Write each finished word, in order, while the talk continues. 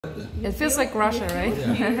It feels like Russia, right?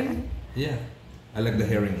 Yeah. Yeah. I like the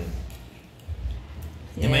herring.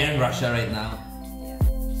 Yeah. Am I in Russia right now?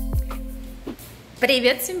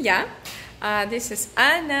 Привет, семья! This is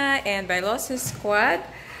Anna and Baylosis squad.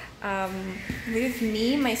 With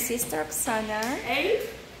me, my sister Oksana. Hey!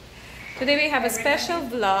 Today we have a special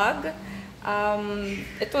vlog.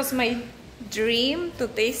 It was my dream to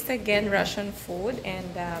taste again Russian food,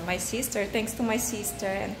 and my sister, thanks to my sister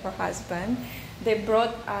and her husband, they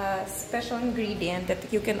brought a special ingredient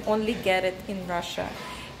that you can only get it in Russia.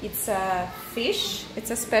 It's a fish. It's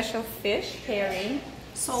a special fish, herring.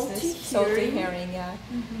 Salty herring,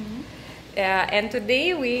 yeah. And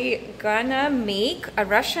today we gonna make a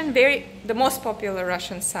Russian, the most popular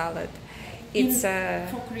Russian salad. It's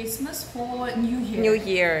for Christmas, for New Year. New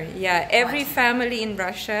Year, yeah. Every family in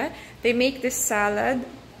Russia, they make this salad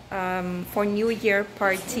for New Year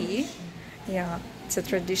party. Yeah, it's a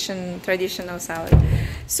traditional salad.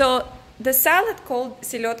 So the salad called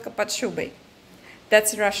селедка под шубой.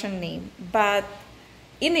 That's Russian name, but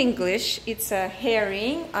in English, it's a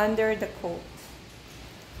herring under the coat.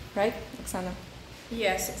 Right, Oksana?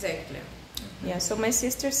 Yes, exactly. Yeah, so my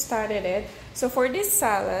sister started it. So for this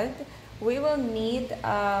salad, we will need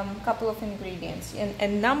a couple of ingredients.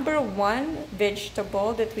 And number one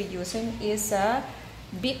vegetable that we're using is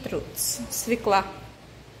beetroots, swikla.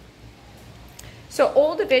 So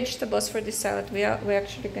all the vegetables for this salad, we're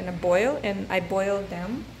actually gonna boil, and I boiled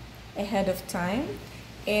them ahead of time.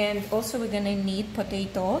 And also we're gonna need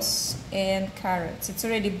potatoes and carrots. It's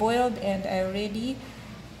already boiled and I already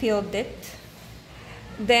peeled it.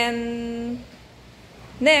 Then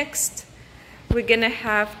next we're gonna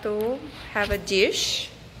have to have a dish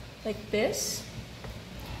like this,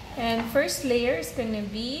 and first layer is gonna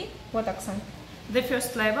be what, Oksan? The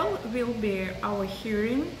first level will be our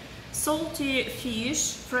herring, salty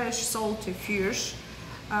fish, fresh salty fish.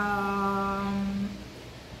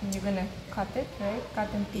 You're gonna cut it, right? Cut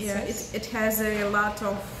in pieces. Yeah, it has a lot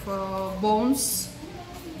of bones,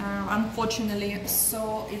 unfortunately,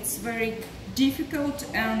 so it's very difficult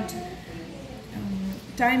and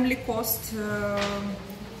timely cost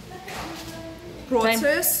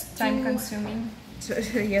process. Time consuming.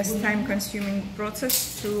 Yes, time consuming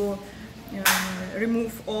process to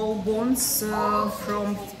remove all bones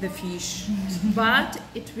from the fish, but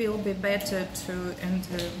it will be better and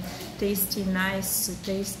tasty, nice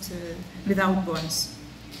taste without bones.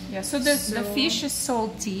 Yeah, so the fish is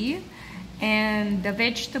salty and the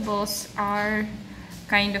vegetables are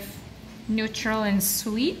kind of neutral and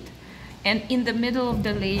sweet, and in the middle of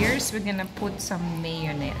the layers we're gonna put some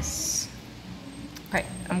mayonnaise. Okay,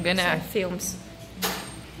 I'm gonna film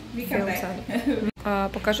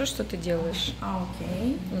покажу, что ты делаешь.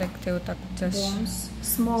 Okay. Like ты вот так just bones,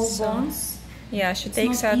 small bones. Yeah, she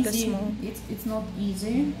takes out the small. It's not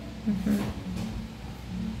easy.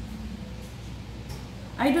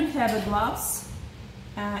 I don't have a gloves.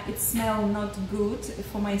 It smells not good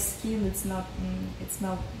for my skin. It's not. It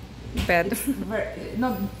smells bad. It's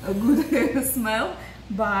not a good smell,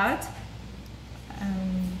 but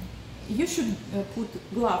you should put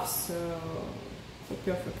gloves.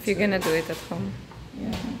 Perfect. If you're gonna do it at home.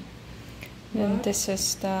 Yeah. And this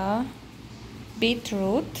is the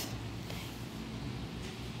beetroot.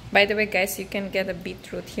 By the way, guys, you can get a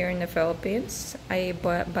beetroot here in the Philippines. I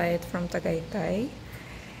buy it from Tagaytay.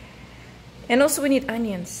 And also we need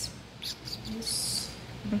onions.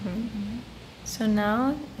 So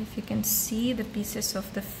now, if you can see the pieces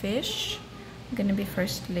of the fish, gonna be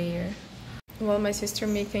first layer. While my sister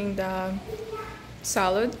making the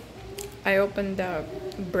salad, I opened the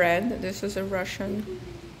bread. This is a Russian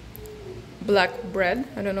black bread.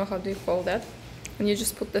 I don't know how they call that. And you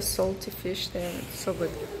just put the salty fish there. It's so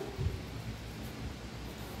good.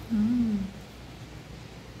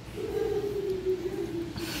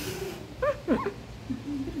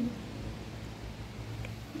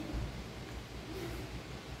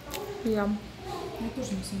 Yum.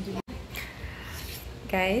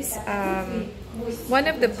 Guys, one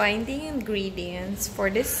of the binding ingredients for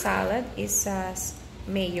this salad is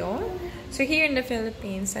mayo. So here in the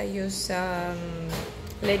Philippines, I use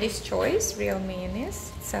Lady's Choice real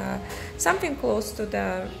mayonnaise. It's something close to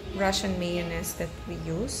the Russian mayonnaise that we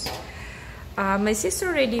use. My sister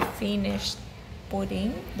already finished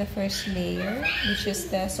putting the first layer, which is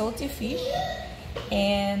the salty fish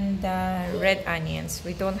and the red onions.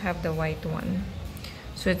 We don't have the white one,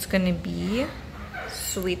 so it's gonna be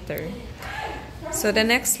sweeter. So the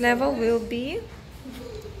next level will be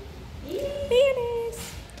mayonnaise.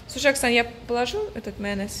 Слушай, Оксан, я положу этот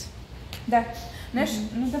майонез? Да. Знаешь,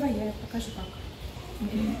 ну давай я покажу как.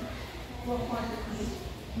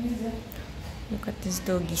 Look at these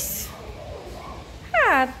doggies.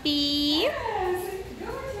 Happy.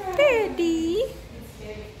 Teddy.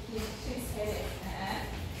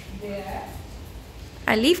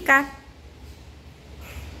 Оливка.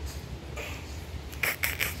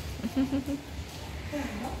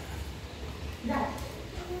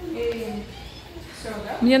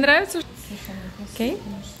 Мне нравится. Okay.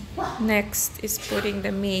 Next is putting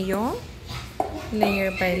the mayo,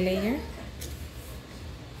 layer by layer.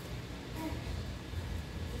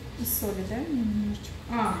 И соли, да? Немножечко.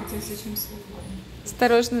 Хотя зачем соль?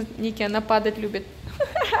 Осторожно, Ники, она падать любит.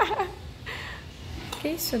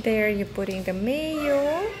 Okay, so there you're putting the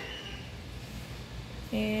mayo.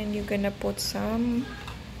 And you're gonna put some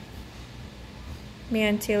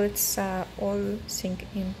until it's all sink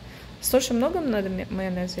in. Слушай, много надо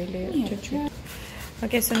майонеза или чуть-чуть?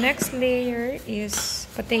 Okay, so next layer is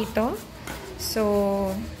potato.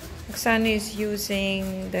 So Oksana is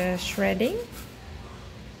using the shredding.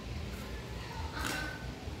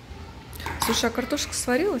 Слушай, а картошка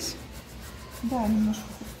сварилась? Да, немножко.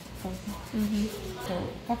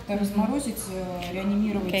 Как-то разморозить,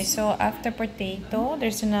 реанимировать. Okay, so after potato,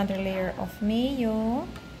 there's another layer of mayo.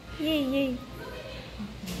 Yay, yay.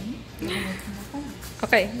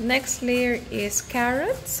 Okay, next layer is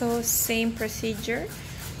carrot. So same procedure,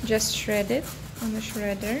 just shred it on the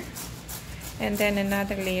shredder. And then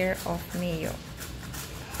another layer of mayo.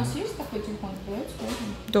 У вас есть такой телефон?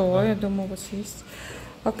 Да, я думаю, у вас есть.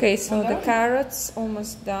 Okay, so the carrots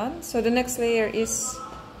almost done. So the next layer is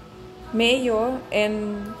mayo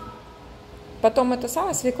and потом это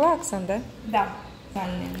самое свекла, Оксан, да? Да,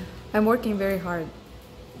 правильно. I'm working very hard.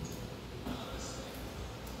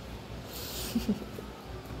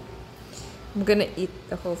 I'm gonna eat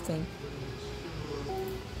the whole thing.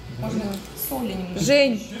 Можно соли немного.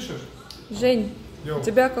 Жень, Пишешь? Жень, Yo. у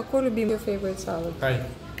тебя какой любимый favorite salad? Hi.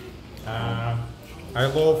 I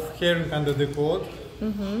love herring under the cod.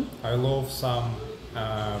 I love some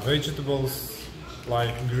vegetables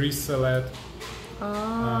like grease salad.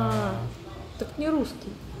 Так не русский,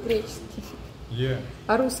 греческий. Yeah.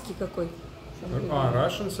 А русский какой?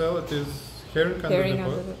 Russian salad is herring Herring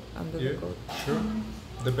under the under cod. the Yeah, cod. sure.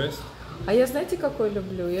 The best. А я знаете, какой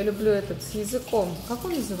люблю? Я люблю этот с языком. Как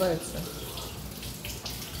он называется?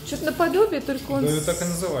 Что-то наподобие, только он... Да, так и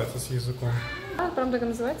называется с языком. Прям так и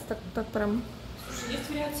называется? Так прям... Есть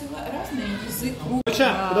вариации разные. Язык,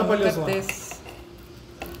 Ча, куда look at полезла? this.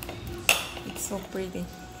 It's so pretty.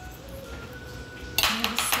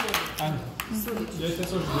 Аня, я тебе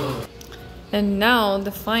тоже делаю. And now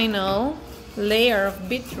the final layer of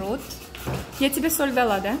beetroot. Я тебе соль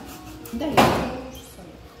дала, да? Да, я уже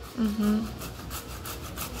солю.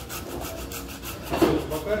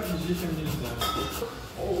 Пока детям нельзя.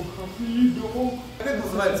 Как это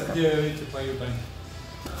называется, где эти поют, Ань?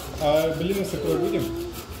 Блин, с такой будем?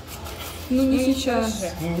 Ну не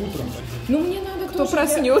сейчас. Ну, утром. Ну, мне надо Кто тоже...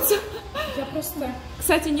 проснется? Я просто...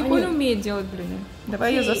 Кстати, Николь умеет делать блины.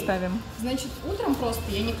 Давай ее заставим. Значит, утром просто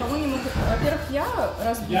я никого не могу... Во-первых, я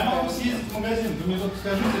разбираю. Я могу съездить в магазин, вы мне только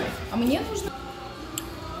скажите. А мне нужно...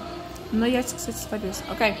 Но я, кстати, сварилась.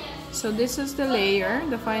 Okay, so this is the layer,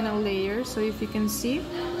 the final layer. So if you can see,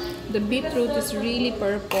 the beetroot is really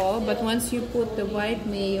purple, but once you put the white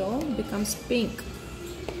mayo, it becomes pink.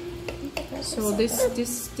 So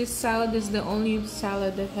this salad is the only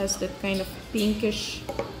salad that has that kind of pinkish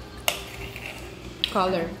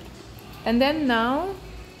color. And then now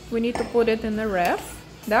we need to put it in the ref.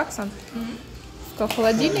 Да, Оксан? В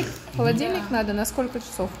холодильник? Холодильник надо на сколько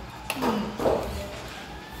часов?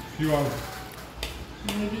 Few hours.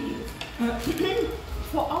 Maybe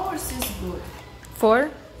 4 hours is good.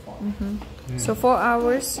 4? So 4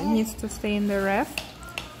 hours it needs to stay in the ref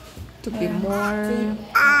to be more...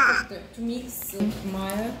 To mix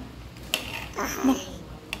my...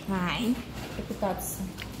 Hi. И питаться.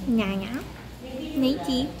 Няня.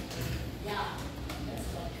 Найти.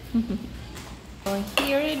 So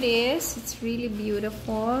here it is. It's really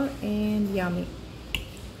beautiful and yummy.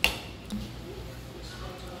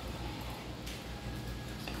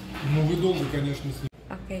 Ну, вы долго, конечно, с ним.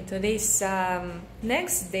 Okay, today's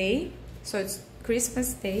next day, so it's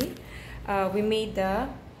Christmas Day. We made the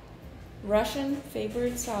Russian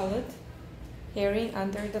favorite salad, herring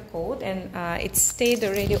under the coat, and it stayed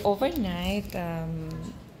already overnight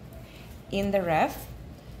in the ref,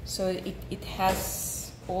 so it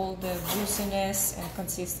has all the juiciness and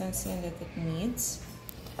consistency that it needs.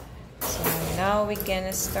 So now we're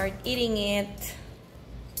gonna start eating it.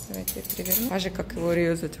 Давайте переверну. Покажи, как его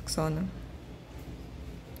резать, Оксана.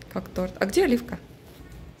 Как торт. А где оливка?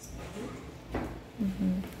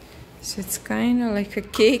 So it's kind of like a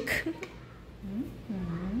cake.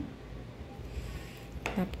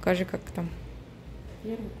 Да, покажи, как там.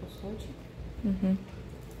 Первый кусочек. Угу.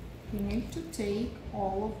 You need to take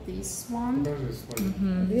all of this one. Покажи слой.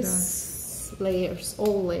 This layers,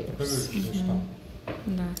 all layers. Покажи, что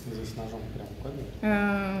Да. здесь ножом прям укладываешь.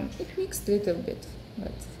 It mixed a little bit,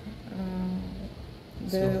 but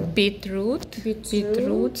the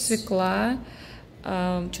Beetroot, свекла,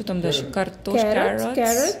 что там дальше? Картошка,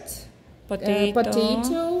 carrot, potato.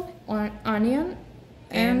 potato, onion,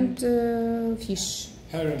 and fish.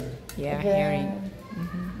 Herring. Yeah, herring.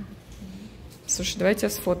 Слушай, давайте я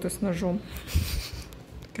сфотаю с ножом.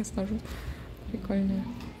 Такая с ножом. Прикольная.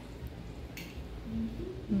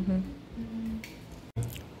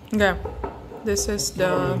 Yeah, this is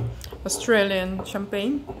the Australian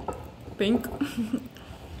champagne, pink.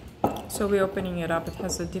 So we're opening it up. It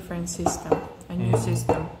has a different system, a new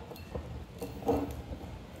system.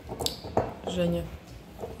 Женя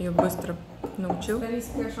ее быстро научил.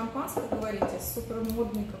 Австралийское шампанское, говорите, с супер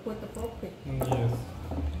модной какой-то пробкой. Yes.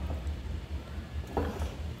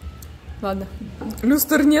 Ладно,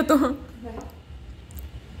 люстр нету.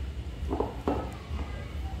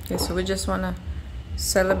 Okay, so we just wanna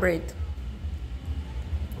celebrate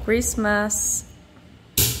Christmas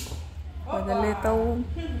with a little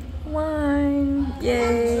wine.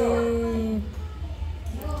 Yay!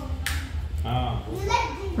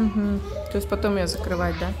 То есть потом ее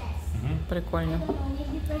закрывать, да? Прикольно.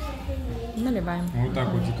 Наливаем. Вот так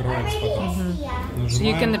вот закрывается потом. So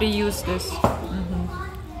you can Нажимаем. reuse this.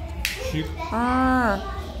 Щик.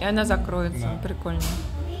 И она закроется. Да. Прикольно.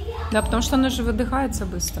 Да, потому что она же выдыхается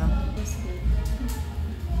быстро.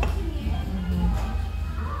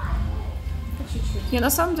 Не, на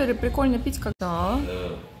самом деле прикольно пить когда.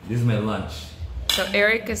 This is my lunch. So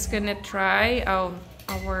Eric is gonna try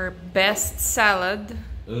our best salad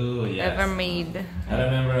Oh yes. ever made. I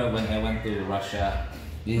remember when I went to Russia.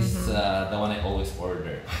 This is the one I always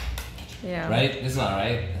order. Yeah. Right? This one,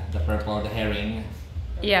 right? The purple, the herring.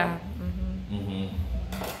 Yeah.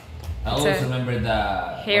 I always remember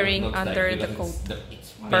the herring what it looks under like the because coat.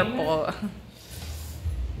 it's pink. Purple.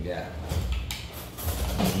 Yeah.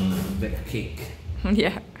 Like a cake.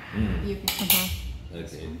 Yeah.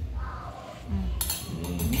 Okay.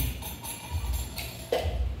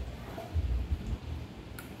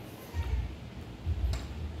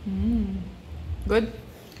 Good.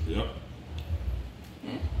 Yep.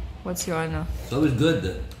 What's your Anna? It's always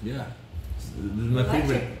good. Yeah. This is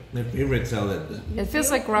my favorite salad. It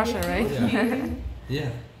feels like Russia, right? Yeah. Yeah.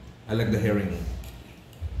 I like the herring.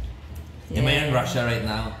 Am I in Russia right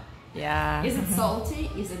now? Yeah. Is it salty?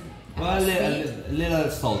 Is it Well, sweet? a little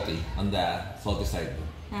salty on the salty side.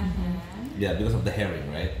 Yeah, because of the herring,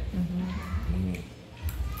 right?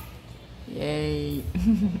 Yay.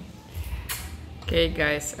 Okay,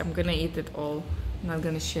 guys, I'm gonna eat it all. I'm not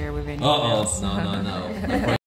gonna share with anyone Oh, else. no.